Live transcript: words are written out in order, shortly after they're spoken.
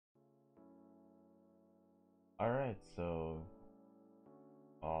Alright, so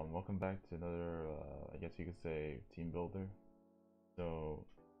welcome back to another I guess you could say team builder. So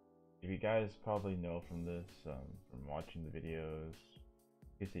if you guys probably know from this, from watching the videos,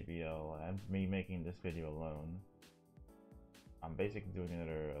 KCBL, and me making this video alone, I'm basically doing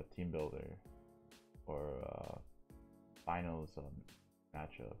another team builder for finals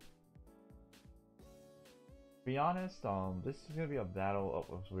matchup. To be honest, this is gonna be a battle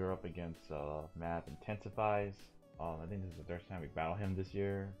of we're up against Map Intensifies. I think this is the third time we battle him this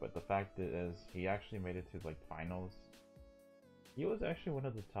year, but the fact is he actually made it to like finals. He was actually one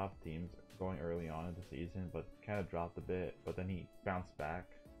of the top teams going early on in the season, but kind of dropped a bit. But then he bounced back,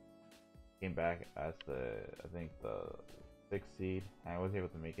 came back as I think the sixth seed, and was able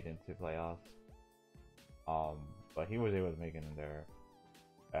to make it into playoffs. Um, but he was able to make it in there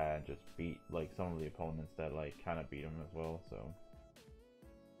and just beat like some of the opponents that like kind of beat him as well. So,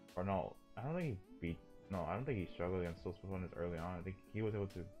 or no, I don't think he beat. No, I don't think he struggled against those opponents early on. I think he was able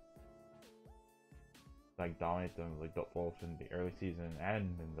to like dominate them like both in the early season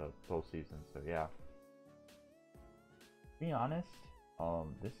and in the postseason. So yeah, to be honest,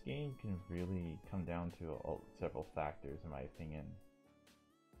 this game can really come down to several factors in my opinion.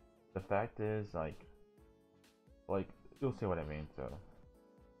 The fact is like you'll see what I mean. So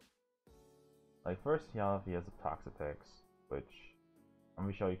like first he has a Toxapex, which let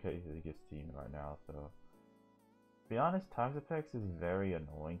me show you his team right now. So to be honest, Toxapex is very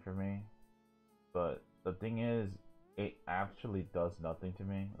annoying for me. But the thing is, it actually does nothing to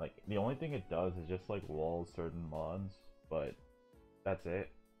me. Like, the only thing it does is just like wall certain mons, but that's it.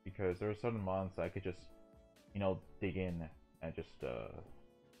 Because there are certain mons that I could just, dig in and just,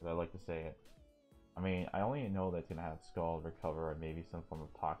 as I like to say it. I mean, I only know that it's gonna have Skull, Recover, and maybe some form of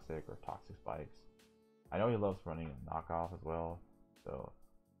Toxic or Toxic Spikes. I know he loves running a knockoff as well, so,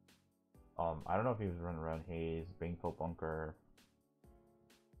 I don't know if he was running around Haze, Baneful Bunker,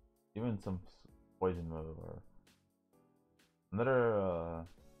 even some poison move or another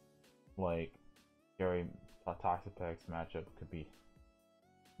like scary Toxapex matchup could be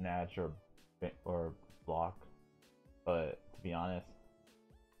Snatch or Block, but to be honest,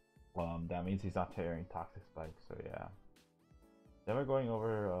 that means he's not tearing Toxic Spike. So yeah. Then we're going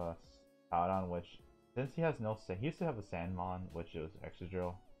over Paladon, which since he has no he used to have a Sandmon, which was extra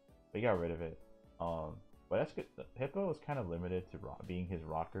drill. We got rid of it. But that's good. Hippo is kind of limited to being his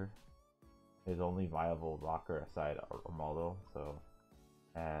rocker, his only viable rocker aside Armaldo. So,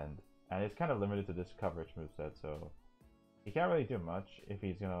 and it's kind of limited to this coverage moveset. So he can't really do much if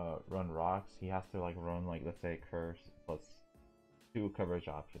he's gonna run rocks. He has to like run like let's say Curse plus two coverage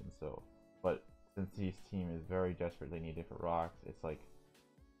options. So, but since his team is very desperately needed for rocks, it's like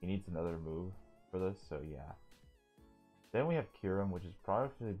he needs another move for this. So yeah. Then we have Kiram, which has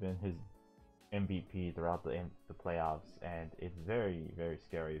probably been his MVP throughout the playoffs, and it's very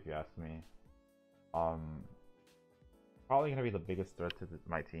scary if you ask me. Um, Probably gonna be the biggest threat to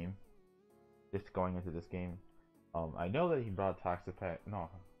my team just going into this game. I know that he brought Toxapex, no,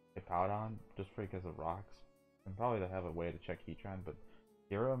 Hippowdon just because of rocks, and probably to have a way to check Heatran, but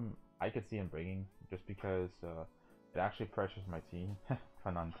Hiram, I could see him bringing just because it actually pressures my team,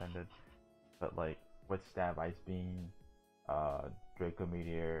 pun intended. But like with Stab Ice Beam, Draco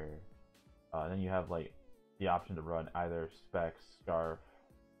Meteor, then you have like the option to run either Specs, Scarf,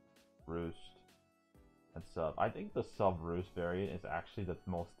 Roost, and Sub. I think the Sub Roost variant is actually the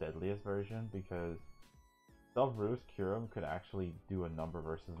most deadliest version because Sub Roost Kyurem could actually do a number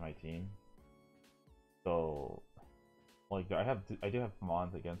versus my team. So, like, I do have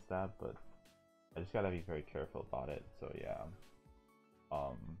Mons against that, but I just gotta be very careful about it. So yeah,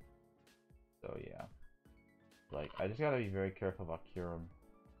 um, so yeah, like I just gotta be very careful about Kyurem.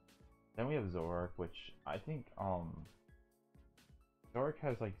 Then we have Zorak, which I think Zorak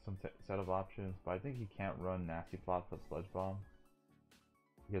has like some set of options, but I think he can't run Nasty Plot plus Sludge Bomb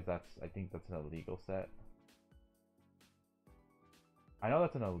because I think that's an illegal set. I know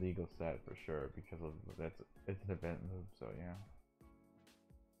that's an illegal set for sure because of it's an event move, so yeah.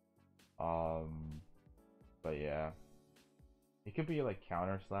 But yeah, it could be like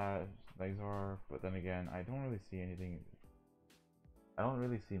counter slash Exor, but then again, I don't really see anything. I don't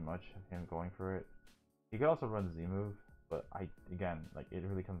really see much of him going for it. He could also run Z move, but again, like it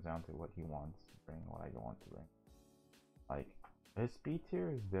really comes down to what he wants to bring, what I want to bring. Like his speed tier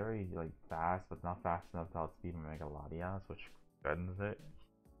is very like fast, but not fast enough to outspeed Mega Latias, which threatens it.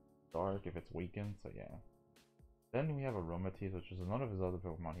 Dark if it's weakened, so yeah. Then we have Aromatisse, which is none of his other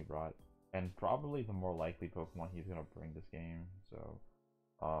Pokemon he brought, and probably the more likely Pokemon he's gonna bring this game. So,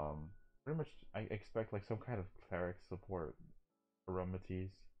 pretty much I expect like some kind of cleric support Aromatisse,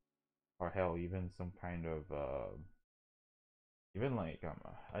 or hell, even some kind of even like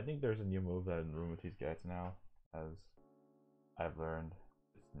I think there's a new move that Rumutes gets now, as I've learned.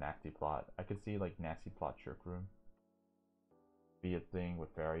 It's Nasty Plot. I could see like Nasty Plot Trick Room be a thing with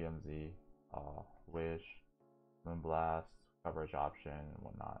Fairy MZ, Wish, Moonblast, coverage option, and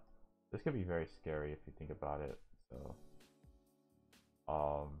whatnot. This could be very scary if you think about it. So,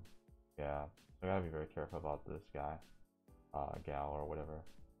 yeah, so I gotta be very careful about this guy, gal or whatever.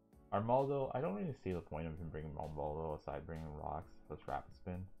 Armaldo, I don't really see the point of him bringing Armaldo aside bringing rocks plus rapid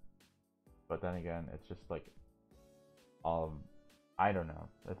spin. But then again, it's just like, I don't know.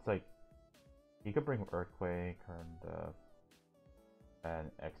 It's like he could bring Earthquake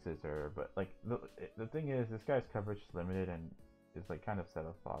and X-Scissor, but like the thing is, this guy's coverage is limited and is like kind of set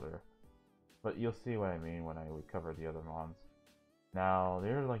up fodder. But you'll see what I mean when I cover the other mons. Now,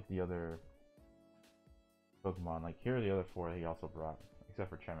 there are like the other Pokemon, like here are the other four he also brought, except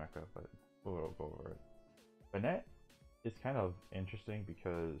for Chemica, but we'll go over it. Banette is kind of interesting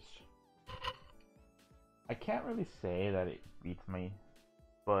because I can't really say that it beats me,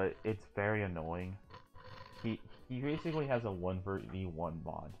 but it's very annoying. He basically has a 1v1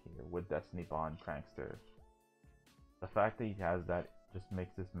 bond here with Destiny Bond Prankster. The fact that he has that just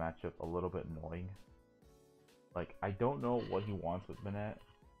makes this matchup a little bit annoying. Like, I don't know what he wants with Banette,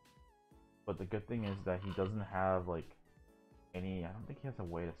 but the good thing is that he doesn't have like any, I don't think he has a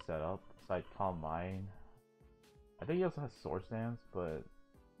way to set up besides Calm Mind. I think he also has Sword Stance, but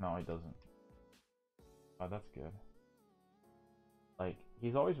no, he doesn't. Oh, that's good. Like,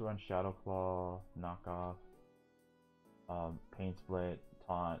 he's always run Shadow Claw, Knockoff, Pain Split,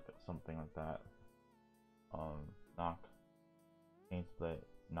 Taunt, something like that. Knock, Pain Split,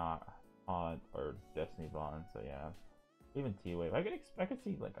 Knock, Taunt, or Destiny Bond. So yeah, even T-Wave. I could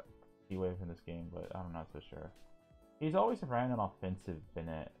see like a T-Wave in this game, but I'm not so sure. He's always ran an offensive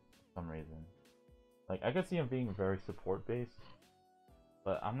Banette for some reason. Like, I could see him being very support based,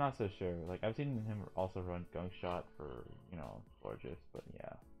 but I'm not so sure. Like, I've seen him also run Gunk Shot for, you know, Gorgeous, but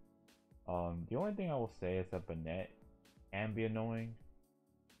yeah. The only thing I will say is that Banette can be annoying.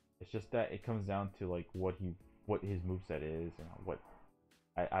 It's just that it comes down to like what his moveset is and what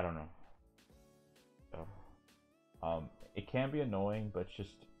I don't know. So it can be annoying, but it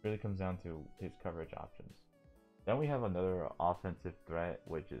just really comes down to his coverage options. Then we have another offensive threat,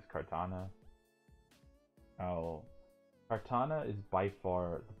 which is Kartana. Now, Kartana is by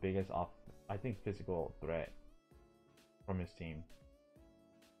far the biggest I think physical threat from his team,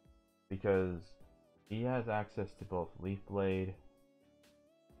 because he has access to both Leaf Blade,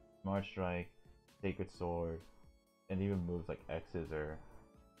 Smart Strike, Sacred Sword, and even moves like X-Scissor,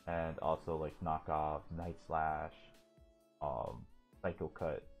 and also like Knockoff, Night Slash, Psycho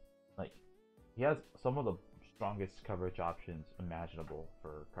Cut. Like, he has some of the strongest coverage options imaginable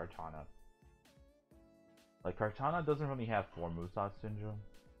for Kartana. Like, Kartana doesn't really have 4 moveset syndrome,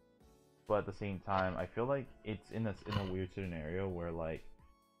 but at the same time, I feel like it's in a weird scenario where like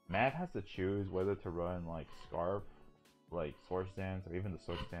Matt has to choose whether to run like Scarf, like Sword Stance, or even the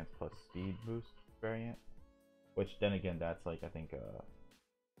Sword Stance plus Speed boost variant. Which then again, that's like, I think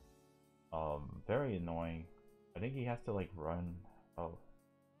very annoying. I think he has to like run. Oh,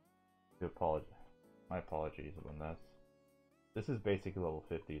 my apologies on this. This is basically level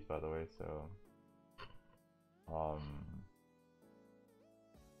 50s, by the way. So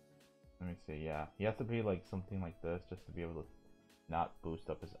let me see. Yeah, he has to be like something like this just to be able to not boost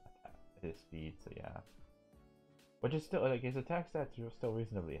up his speed. So yeah, which is still like his attack stats are still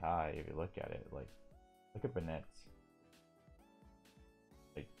reasonably high if you look at it. Like, look at Banette's.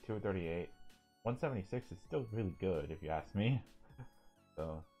 Like 238, 176 is still really good if you ask me.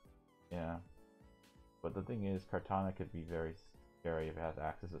 So yeah, but the thing is, Kartana could be very scary if it has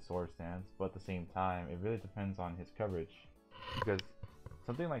access to Sword Stance, but at the same time, it really depends on his coverage, because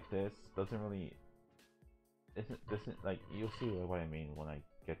something like this doesn't really isn't like, you'll see what I mean when I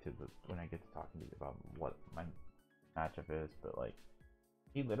get to talking to you about what my matchup is. But like,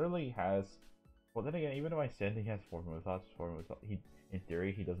 he literally has, well then again, even though I said he has 4 movesets, he, in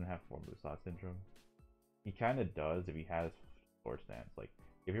theory, he doesn't have 4 moveset syndrome. He kind of does if he has Sword Stance. Like,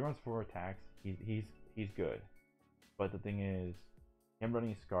 if he runs 4 attacks, he's good. But the thing is, him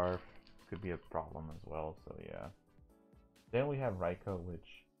running Scarf could be a problem as well. So yeah. Then we have Raikou,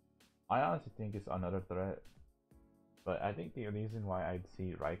 which I honestly think is another threat. But I think the reason why I'd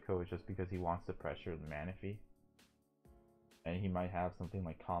see Raikou is just because he wants to pressure the Manaphy, and he might have something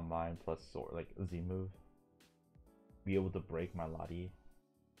like Calm Mind plus Sword, like Z move, be able to break my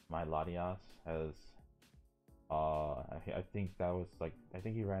Latias as I think that was like, I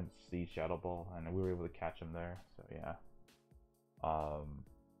think he ran Sea Shadow Ball and we were able to catch him there. So yeah,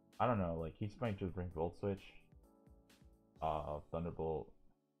 I don't know, like he's might just bring Volt Switch, Thunderbolt,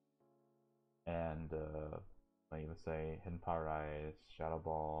 and like let's say Hidden Power Rise, Shadow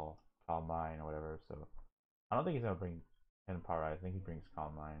Ball, Calm Mind, or whatever. So I don't think he's gonna bring Hidden Power Rise. I think he brings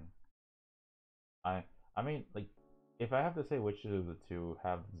Calm Mind. I I mean like if I have to say which of the two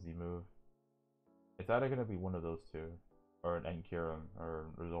have the Z move, it's either gonna be one of those two, or an Enkirum, or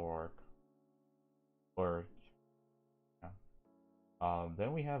Zoroark, or yeah.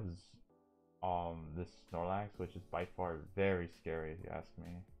 Then we have this Snorlax, which is by far very scary if you ask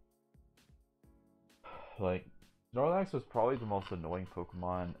me. Like Snorlax was probably the most annoying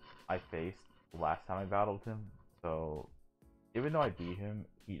Pokemon I faced last time I battled him. So even though I beat him,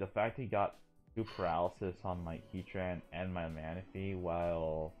 the fact he got 2 paralysis on my Heatran and my Manaphy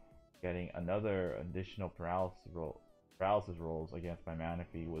while getting another additional paralysis rolls against my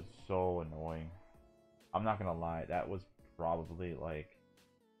Manaphy was so annoying. I'm not gonna lie, that was probably like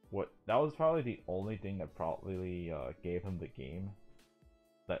that was probably the only thing that probably gave him the game.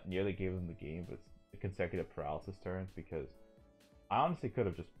 That nearly gave him the game was the consecutive paralysis turns, because I honestly could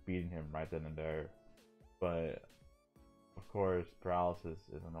have just beaten him right then and there, but of course paralysis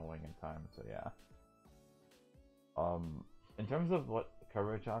is annoying in time. So yeah. In terms of what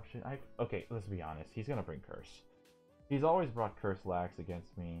coverage option, okay, let's be honest. He's gonna bring Curse. He's always brought Curse Lax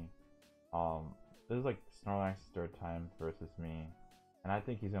against me. This is like Snorlax's 3rd time versus me, and I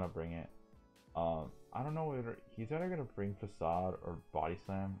think he's gonna bring it. I don't know whether he's either gonna bring Facade or Body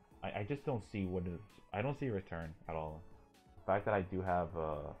Slam. I just don't see I don't see a return at all. The fact that I do have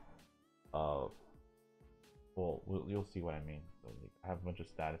well, you'll see what I mean. So like, I have a bunch of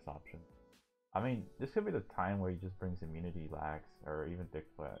status options. I mean, this could be the time where he just brings Immunity Lax or even Thick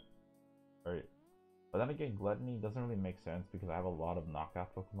Flat. Or, but then again, Gluttony doesn't really make sense because I have a lot of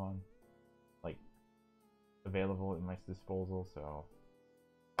knockout Pokemon like available in my disposal. So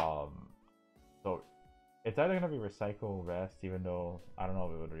so it's either gonna be Recycle, Rest, even though I don't know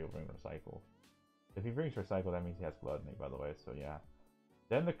if it would really bring Recycle. If he brings Recycle, that means he has Gluttony, by the way. So yeah.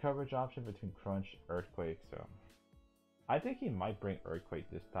 Then the coverage option between Crunch, Earthquake. So I think he might bring Earthquake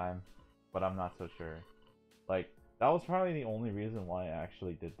this time, but I'm not so sure. Like that was probably the only reason why I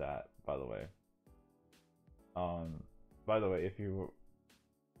actually did that. By the way. If you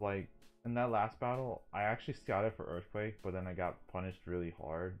like in that last battle, I actually scouted for Earthquake, but then I got punished really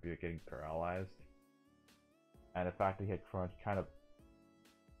hard by getting paralyzed. And the fact that he had Crunch kind of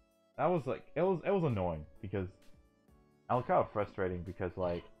that was like it was annoying because I was kind of frustrating because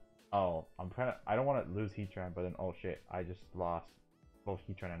like I don't want to lose Heatran, but then oh shit, I just lost both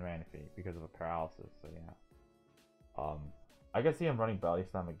Heatran and Manaphy because of a paralysis. So yeah, I can see him running Body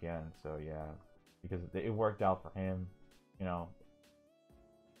Slam again. So yeah, because it worked out for him, you know.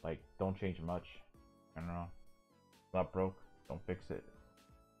 Like don't change much. I don't know. Not broke, don't fix it.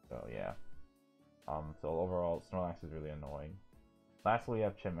 So yeah. So overall, Snorlax is really annoying. Lastly, we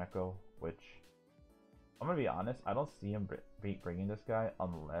have Chimecho, which I'm gonna be honest, I don't see him bringing this guy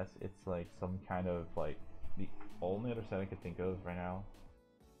unless it's like some kind of like the only other set I could think of right now.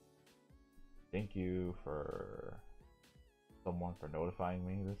 Thank you for someone for notifying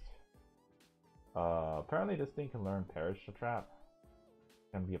me this. Apparently this thing can learn Perish Trap.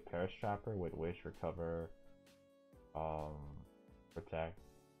 Can be a Perish Trapper with Wish, Recover, Protect.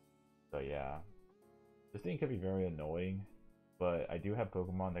 So yeah. This thing could be very annoying, but I do have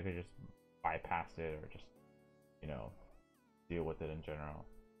Pokemon that could just bypass it or just, you know, deal with it in general.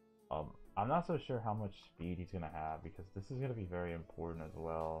 I'm not so sure how much speed he's gonna have because this is gonna be very important as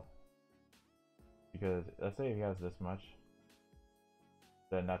well. Because let's say if he has this much,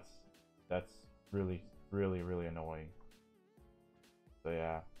 then that's really annoying. So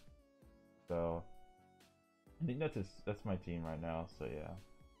yeah. So I think that's my team right now. So yeah.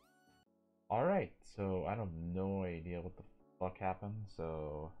 Alright, so I have no idea what the fuck happened,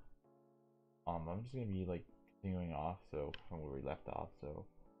 so I'm just gonna be like continuing off so from where we left off. So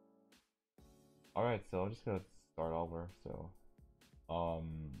alright, so I'm just gonna start over. So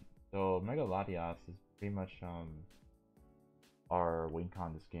Mega Latias is pretty much our win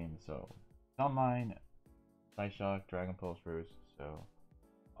con this game. So not mine, Psyshock, Dragon Pulse Roost. So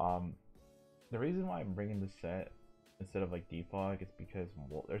the reason why I'm bringing this set instead of like Defog is because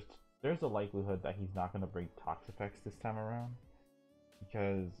well, there's a likelihood that he's not going to bring Toxapex this time around,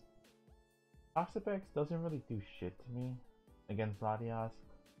 because Toxapex doesn't really do shit to me against Latias.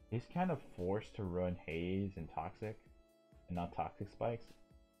 He's kind of forced to run Haze and Toxic, and not Toxic Spikes.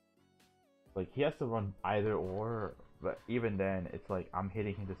 Like, he has to run either or, but even then, it's like, I'm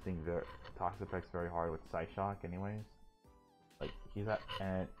hitting this thing Toxapex very hard with Psyshock anyways. Like,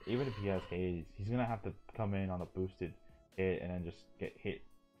 and even if he has Haze, he's gonna have to come in on a boosted hit and then just get hit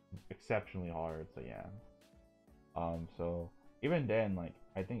exceptionally hard. So yeah. So even then, like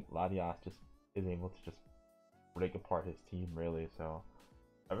I think Latias just is able to just break apart his team really. So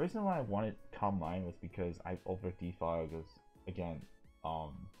the reason why I wanted Calm Mind was because I over defog was again,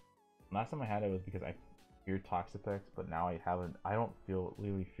 last time I had it was because I feared Toxapex, but now I haven't. I don't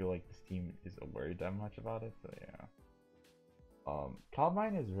really feel like this team is worried that much about it. So yeah. Calm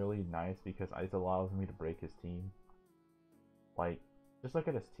Mind is really nice because it allows me to break his team. Like, just look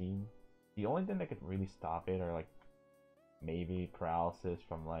at his team. The only thing that could really stop it are like maybe paralysis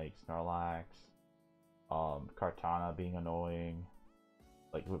from like Snorlax, Kartana being annoying,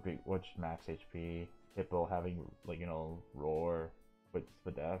 like which max HP, Hippo having like Roar with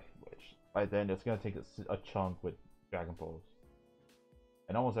Spadef, which by then it's gonna take a chunk with Dragon Pulse,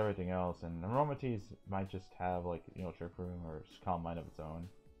 and almost everything else. And Aromatisse might just have like Trick Room or Calm Mind of its own,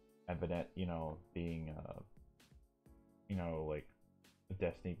 and Banette being like a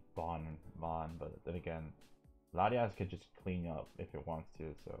Destiny Mon, but then again, Latias can just clean up if it wants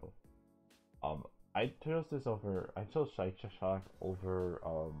to. So I chose Psychic Shock over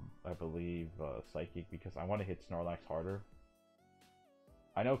I believe Psychic because I want to hit Snorlax harder.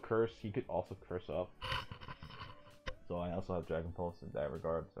 I know Curse, he could also curse up, so I also have Dragon Pulse in that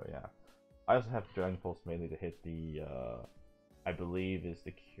regard. So yeah, I also have Dragon Pulse mainly to hit the I believe is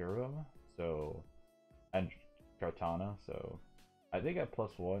the Kyurem, so, and Kartana. So I think at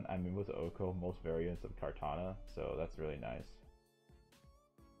 +1 I'm able to Oko most variants of Kartana, so that's really nice.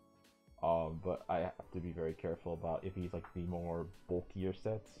 But I have to be very careful about if he's like the more bulkier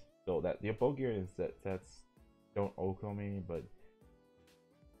sets, so that the bulkier sets don't Oko me, but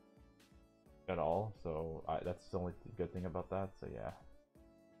at all. So that's the only good thing about that. So yeah.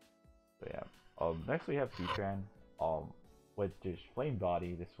 Next we have Heatran, which is Flame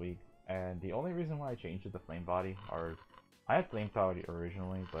Body this week, and the only reason why I changed it to Flame Body are I had Flame Body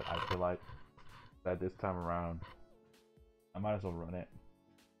originally, but I feel like that this time around I might as well run it.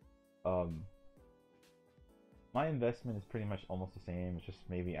 My investment is pretty much almost the same. It's just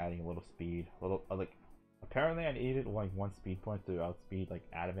maybe adding a little speed, like apparently I needed like 1 speed point to outspeed like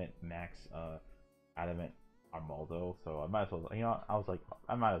Adamant Max, Adamant Armaldo. So I might as well. I was like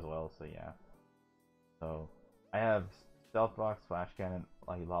I might as well. So yeah. So I have Stealth Box, Flash Cannon,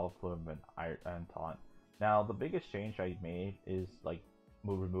 like Lava Plume, and Taunt. Now the biggest change I made is like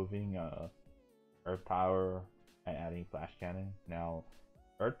removing Earth Power and adding Flash Cannon. Now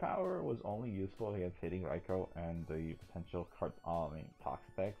Earth Power was only useful against hitting Raikou and the potential Tox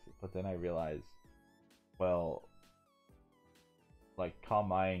effects, but then I realized, well, like Calm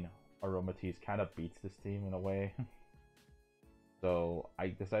Mind Aromatisse kind of beats this team in a way. So I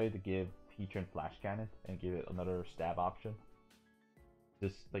decided to give Heatran Flash Cannon and give it another stab option.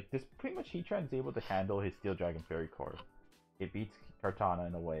 This pretty much Heatran is able to handle his Steel Dragon Fairy Core. It beats Kartana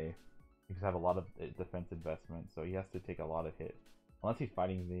in a way because I have a lot of defense investment, so he has to take a lot of hit. Unless he's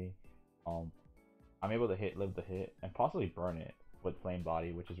fighting Z, I'm able to live the hit, and possibly burn it with Flame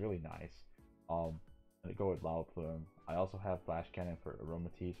Body, which is really nice. And go with Lava Plume. I also have Flash Cannon for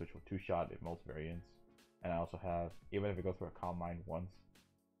Aromatisse, which will 2-shot in most variants. And I also have, even if it goes for a Calm Mind once,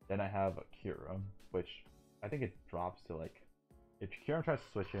 then I have a Kyurem, which I think it drops to like, if Kyurem tries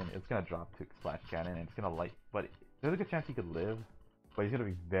to switch in, it's gonna drop to Flash Cannon, and it's gonna but there's a good chance he could live, but he's gonna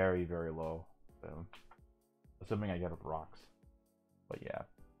be very, very low. So, assuming I get up rocks. But yeah.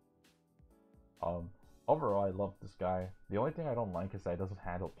 Overall, I love this guy. The only thing I don't like is that he doesn't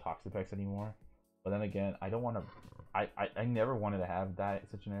handle Toxapex anymore. But then again, I don't want to. I never wanted to have that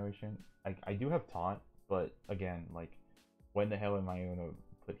such an narration. I do have Taunt, but again, like, when the hell am I gonna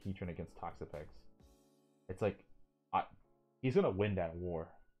put Heatran against Toxapex? It's like, he's gonna win that war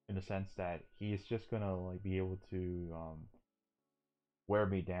in the sense that he's just gonna like be able to wear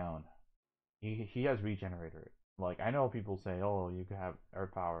me down. He has Regenerator. Like, I know people say, oh, you can have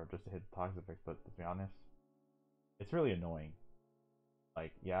Earth Power just to hit Toxapex, but to be honest, it's really annoying.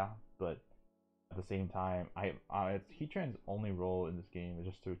 Like, yeah, but at the same time, it's Heatran's only role in this game is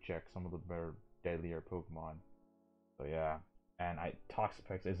just to check some of the better, deadlier Pokemon. So yeah, and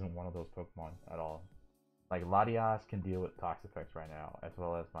Toxapex isn't one of those Pokemon at all. Like, Latias can deal with Toxapex right now, as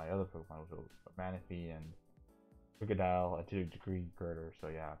well as my other Pokemon, which are Manaphy and Krookodile, and to a degree Girder. So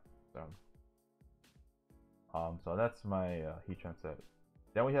yeah, so that's my Heatran set.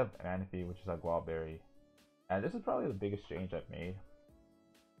 Then we have Manaphy, which is a Guaberry, and this is probably the biggest change I've made.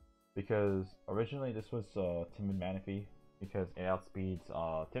 Because originally this was Timid Manaphy, because it outspeeds,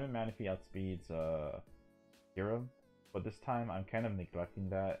 Timid Manaphy outspeeds Hero, but this time I'm kind of neglecting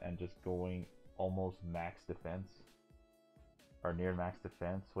that and just going almost max defense, or near max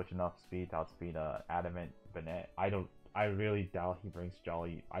defense, which enough speed to outspeed Adamant Banette. I really doubt he brings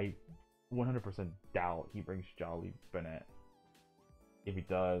Jolly. I 100% doubt he brings Jolly Bennett. If he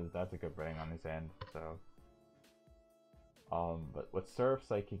does, that's a good bring on his end. So, but with Surf,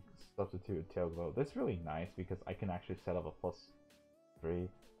 Psychic, Substitute, and Tail Glow, this is really nice because I can actually set up a +3.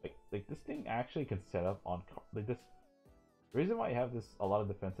 Like this thing actually can set up on like this. The reason why I have this a lot of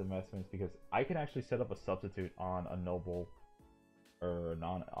defensive investments because I can actually set up a substitute on a noble or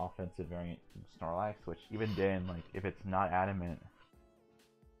non-offensive variant Snorlax, which even then, like if it's not adamant,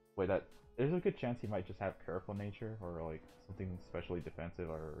 wait, that there's a good chance he might just have Careful Nature or like something specially defensive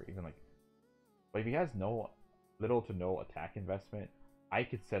or even like. But if he has little to no attack investment, I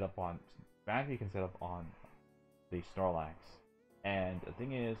could set up on Manaphy can set up on the Snorlax, and the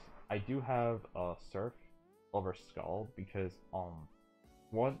thing is, I do have a Surf over Scald because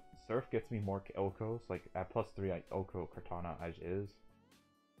one, Surf gets me more Okos, like at +3 I Oko Cortana as is.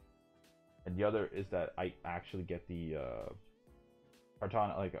 And the other is that I actually get the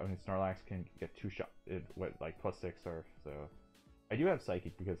Cortana, like I mean Snorlax can get 2 shot with like +6 Surf, so I do have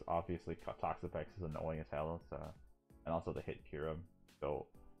Psychic because obviously Toxapex is annoying as hell, so and also the hit Kyurem. So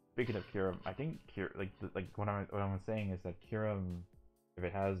speaking of Kyurem, I think what I'm saying is that Kyurem, if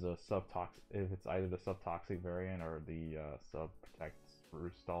it has a if it's either the subtoxic variant or the sub protect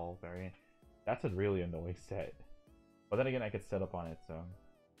Rustall variant, that's a really annoying set. But then again, I could set up on it. So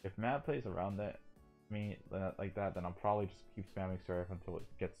if Matt plays around that, like that, then I'll probably just keep spamming Surf until it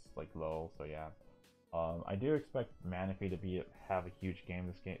gets like low. So yeah, I do expect Manaphy to have a huge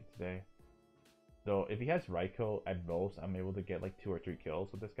game today. So if he has Raikou, at most I'm able to get like 2 or 3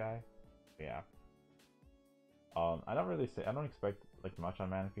 kills with this guy. Yeah. I don't expect like much on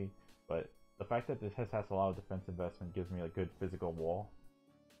Manaphy, but the fact that this has a lot of defense investment gives me a good physical wall.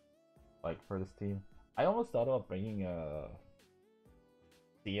 Like for this team, I almost thought about bringing a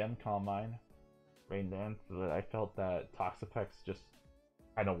CM Calm Mind Rain Dance, so that I felt that Toxapex just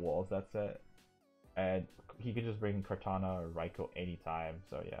kind of walls that set, and he could just bring Cortana or Raikou anytime.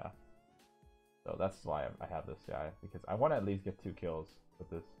 So yeah, so that's why I have this guy, because I want to at least get 2 kills with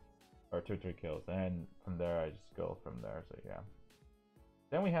this. Or 2 or 3 kills, and from there I just go from there. So yeah.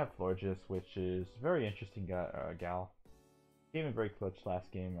 Then we have Florges, which is very interesting gal. Came in very clutch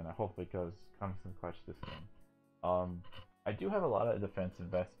last game, and I hope it comes in clutch this game. I do have a lot of defense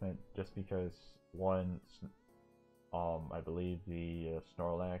investment just because one, I believe the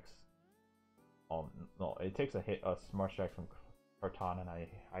Snorlax. No, it takes a Smart Strike from Cortana, and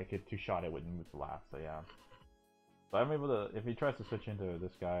I could 2-shot it with Move Blast. So yeah. So I'm able to, if he tries to switch into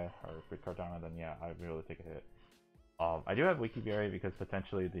this guy or with Cardano, then yeah, I'd be able to take a hit. I do have Wiki Berry because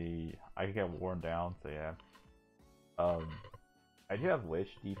potentially I could get worn down, so yeah. I do have Wish,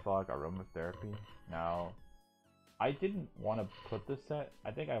 Defog, Aromatherapy. Now, I didn't want to put this set.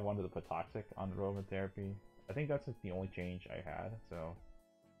 I think I wanted to put Toxic on Aromatherapy. I think that's like the only change I had. So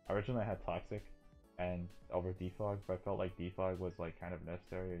originally I had Toxic and over Defog, but I felt like Defog was like kind of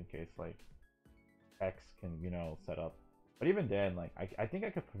necessary in case like X can, set up. But even then, like I think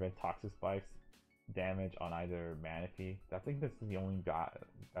I could prevent Toxic Spikes damage on either Manaphy. I think that's the only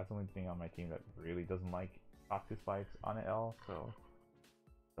thing on my team that really doesn't like Toxic Spikes on L. So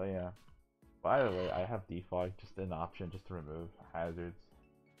yeah. By the way, I have Defog, just an option just to remove hazards.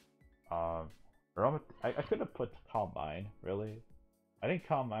 I could have put Calm Mind, really. I think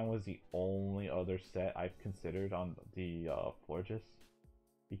Calm Mind was the only other set I've considered on the Florges.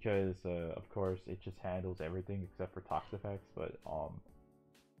 Because of course it just handles everything except for Toxapex, but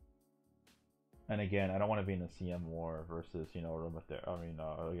and again, I don't want to be in a CM war versus against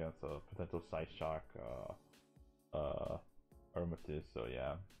a potential Side Shock Aromatisse. So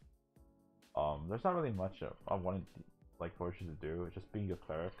yeah, there's not really much I wanted like Florges to do. It's just being a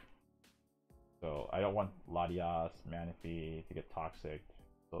cleric. So I don't want Latias, Manaphy to get toxic.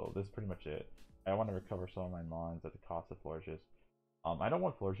 So this is pretty much it. I want to recover some of my mons at the cost of Florges. I don't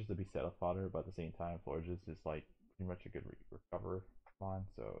want Florges to be setup fodder, but at the same time, Florges is like pretty much a good recover mon.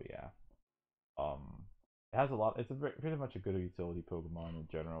 So yeah, it has a lot. It's pretty much a good utility Pokemon in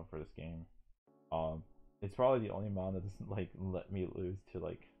general for this game. It's probably the only mon that doesn't like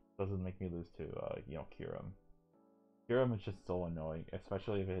doesn't make me lose to Kyurem. Kyurem is just so annoying,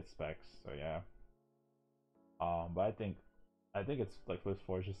 especially if it hits specs. So yeah. But I think it's like what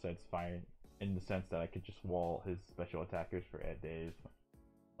Florges said, it's fine. In the sense that I could just wall his special attackers for Ed days.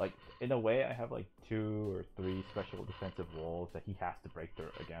 Like, in a way, I have like 2 or 3 special defensive walls that he has to break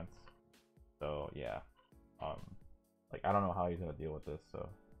through against. So, yeah. Like, I don't know how he's gonna deal with this, so.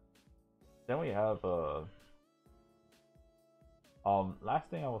 Then we have,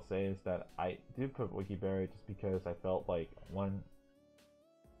 last thing I will say is that I did put Wiki Berry just because I felt like, one,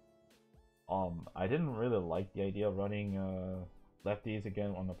 I didn't really like the idea of running lefties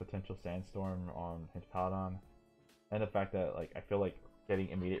again on the potential sandstorm on Hippowdon, and the fact that like I feel like getting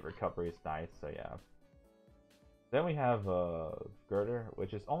immediate recovery is nice. So yeah. Then we have Girder,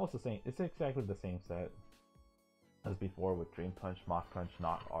 which is almost the same. It's exactly the same set as before with Dream Punch, Mach Punch,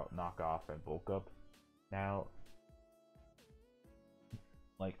 Knock Off, and Bulk Up. Now,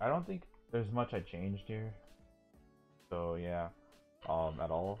 like I don't think there's much I changed here. So yeah,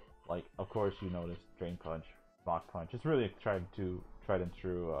 at all. Like of course you noticed Drain Punch, Mach Punch. It's really tried and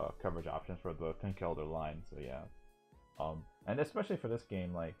true coverage options for the Teambuilder line. So yeah, and especially for this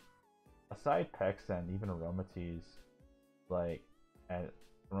game, like aside Pex and even Aromatease, like and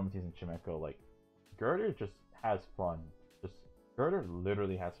Aromatease and Chimecho, like Girder just has fun. Just Girder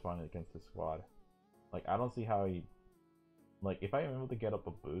literally has fun against this squad. Like I don't see how he, like if I am able to get up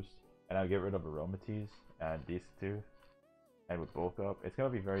a boost and I get rid of Aromatease and these two, and with Bulk Up, it's gonna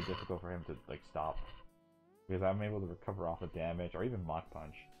be very difficult for him to like stop because I'm able to recover off the damage or even Mach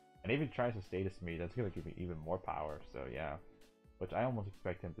Punch. And if he tries to status me, that's gonna give me even more power. So yeah, which I almost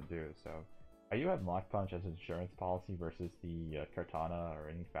expect him to do. So I do have Mach Punch as insurance policy versus the Kartana or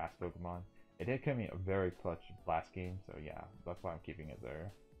any fast Pokemon. It did come in a very clutch last game, so yeah, that's why I'm keeping it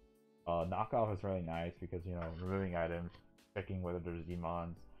there. Knockoff is really nice because, you know, removing items, checking whether there's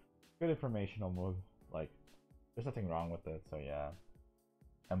Demons, good informational move, like, there's nothing wrong with it, so yeah.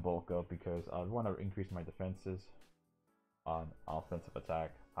 And Bulk Up because I want to increase my defenses on offensive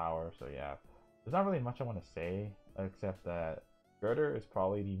attack power, so yeah. There's not really much I want to say, except that Girder is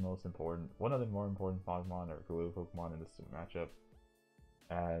probably the most important, one of the more important Pokemon or glue Pokemon in this matchup.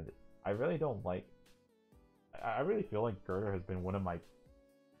 And I really don't like, I really feel like Girder has been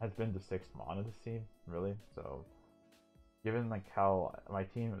has been the 6th Mon of this team, really. So, given like how my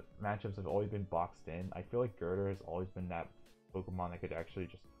team matchups have always been boxed in, I feel like Girder has always been that Pokemon that could actually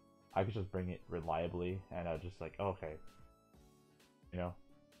I could just bring it reliably, and I just like, oh, okay, you know,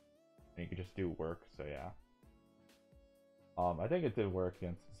 and you could just do work. So yeah. I think it did work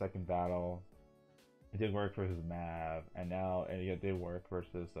against the second battle. It did work versus Mav, and it did work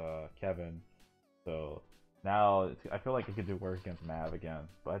versus Kevin. So now I feel like it could do work against Mav again,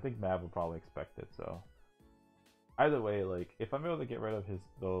 but I think Mav will probably expect it. So either way, like if I'm able to get rid of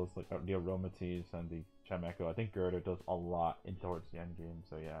those like the Aromatease and the Chimecho, I think Girder does a lot in towards the end game.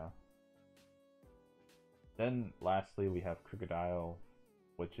 So yeah. Then lastly we have Crocodile,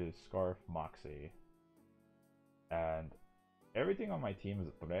 which is Scarf Moxie, and everything on my team is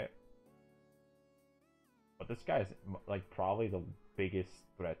a threat. But this guy is like probably the biggest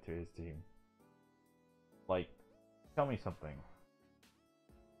threat to his team. Like, tell me something.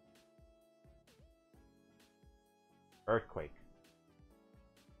 Earthquake.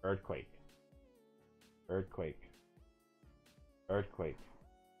 Earthquake. Earthquake. Earthquake.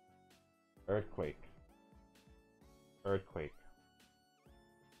 Earthquake. Earthquake.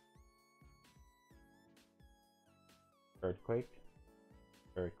 Earthquake.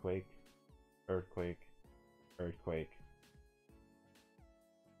 Earthquake. Earthquake. Earthquake.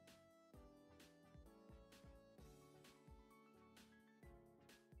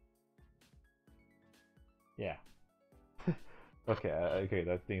 Yeah. Okay, okay,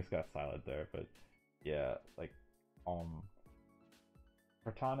 that thing's got silent there, but yeah, like,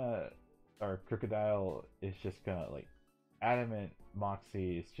 Kartana or Crocodile is just gonna like, Adamant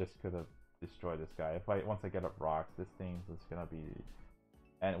Moxie is just gonna destroy this guy. Once I get up rocks, this thing is gonna be,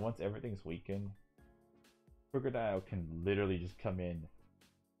 and once everything's weakened, Crocodile can literally just come in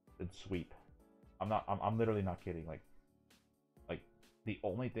and sweep. I'm literally not kidding. Like the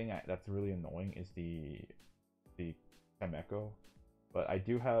only thing that's really annoying is the Chimecho, but I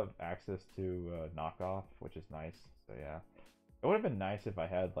do have access to knockoff, which is nice. So yeah, it would have been nice if I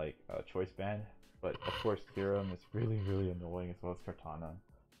had like a choice band, but of course Theorem is really annoying as well as Kartana.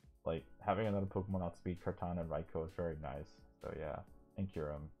 Like having another Pokemon outspeed Kartana and Raikou is very nice. So yeah, and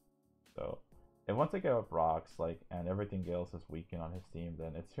Kyurem. So, and once I get up rocks, like, and everything else is weakened on his team,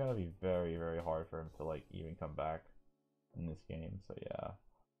 then it's gonna be very hard for him to like even come back in this game. So yeah,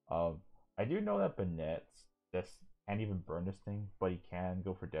 I do know that Bennett can't even burn this thing, but he can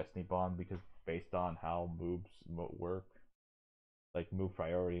go for Destiny Bond because based on how moves work, like move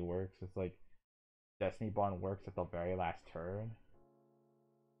priority works, it's like Destiny Bond works at the very last turn.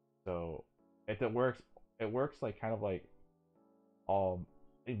 So if it works like kind of like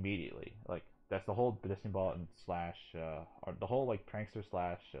immediately. Like that's the whole Destiny Bond slash or the whole like Prankster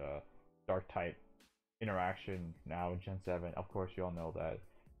slash Dark type interaction now in Gen 7. Of course you all know that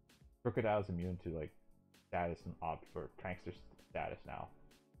Crocodile is immune to like status and for Prankster status now.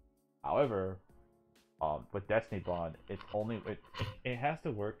 However, with Destiny Bond, it has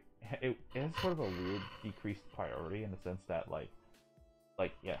to work it has sort of a weird decreased priority in the sense that like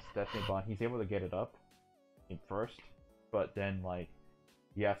yes, definitely Bond, he's able to get it up in first, but then like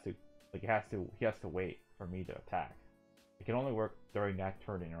he has to he has to wait for me to attack. It can only work during that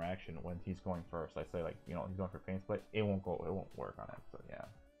turn interaction when he's going first. I say like, you know, he's going for pain split, it won't work on it. So yeah.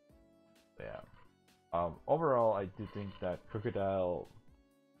 So, yeah. Overall, I do think that Crocodile.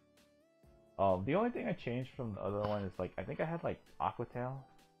 The only thing I changed from the other one is like I think I had like Aquatail,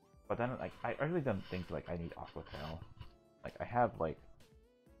 but then like I really don't think like I need Aquatail. Like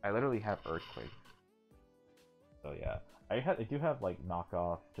I literally have Earthquake. So yeah, I do have like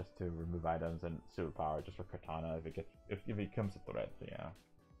knockoff just to remove items and superpower just for Katana if it becomes a threat. So yeah,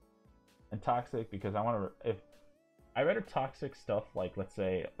 and Toxic because I want to if I rather toxic stuff like let's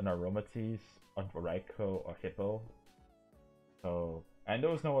say an Aromatisse, a Raikou, or Hippo. So and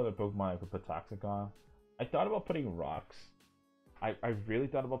there was no other Pokemon I could put Toxic on. I thought about putting Rocks. I really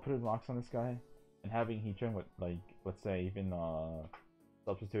thought about putting Rocks on this guy and having Heatran with like let's say even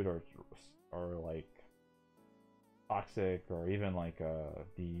Substitute or like Toxic or even like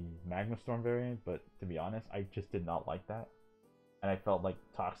the Magma Storm variant, but to be honest, I just did not like that. And I felt like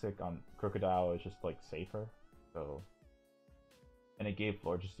Toxic on Crocodile is just like safer. So and it gave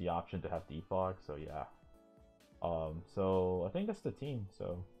Florges the option to have Defog, so yeah. So I think that's the team.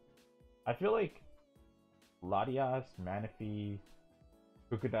 So I feel like Latias, Manaphy,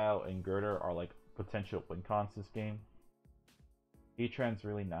 Crocodile, and Girder are like potential win cons this game. Heatran's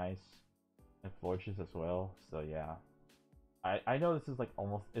really nice, and Florges as well. So yeah, I know this is like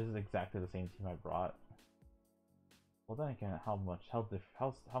this is exactly the same team I brought. Well then again, how much is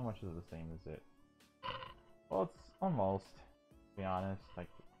the same is it? Well, it's almost, to be honest. Like,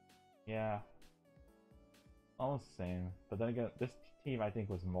 yeah. Almost the same, but then again, this team I think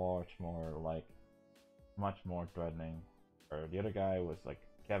was much more threatening. Or the other guy was like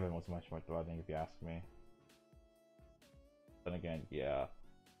Kevin was much more threatening if you ask me. Then again, yeah,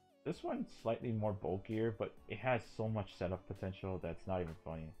 this one's slightly more bulkier, but it has so much setup potential that's not even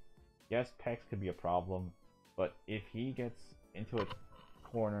funny. Yes, Pex could be a problem, but if he gets into a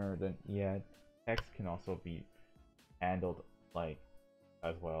corner, then yeah, Pex can also be handled like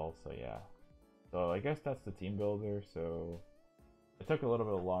as well. So yeah. So I guess that's the team builder. So it took a little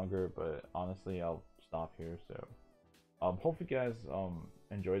bit longer, but honestly, I'll stop here. So hope you guys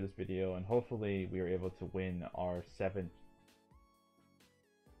enjoyed this video, and hopefully we were able to win our 7th.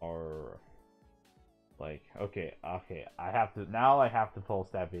 Or like okay, I have to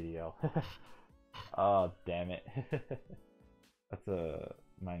post that video. Oh damn it. That's a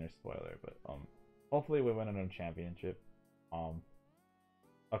minor spoiler, but hopefully we win another championship.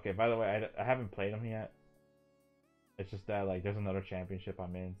 Okay, by the way, I haven't played them yet. It's just that like there's another championship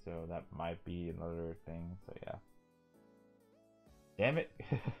I'm in, so that might be another thing. So yeah. Damn it.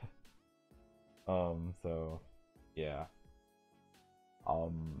 So yeah.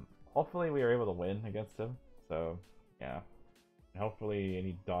 Hopefully we are able to win against him. So yeah. And hopefully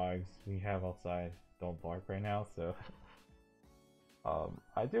any dogs we have outside don't bark right now. So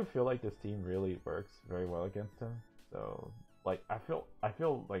I do feel like this team really works very well against him. So like I feel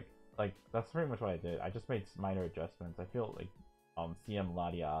like that's pretty much what I did. I just made minor adjustments. I feel like CM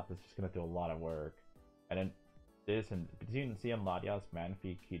Latias is just gonna do a lot of work, and then this and between CM Latias,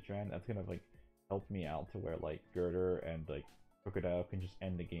 Manaphy, Heatran, that's gonna like help me out to where like Girder and like Crocodile can just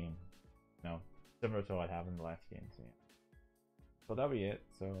end the game, you know, similar to what happened in the last game. So, yeah. So that'll be it.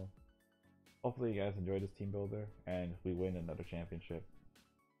 So hopefully you guys enjoy this team builder and we win another championship.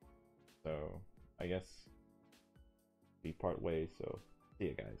 So I guess we part ways. So see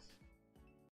you guys.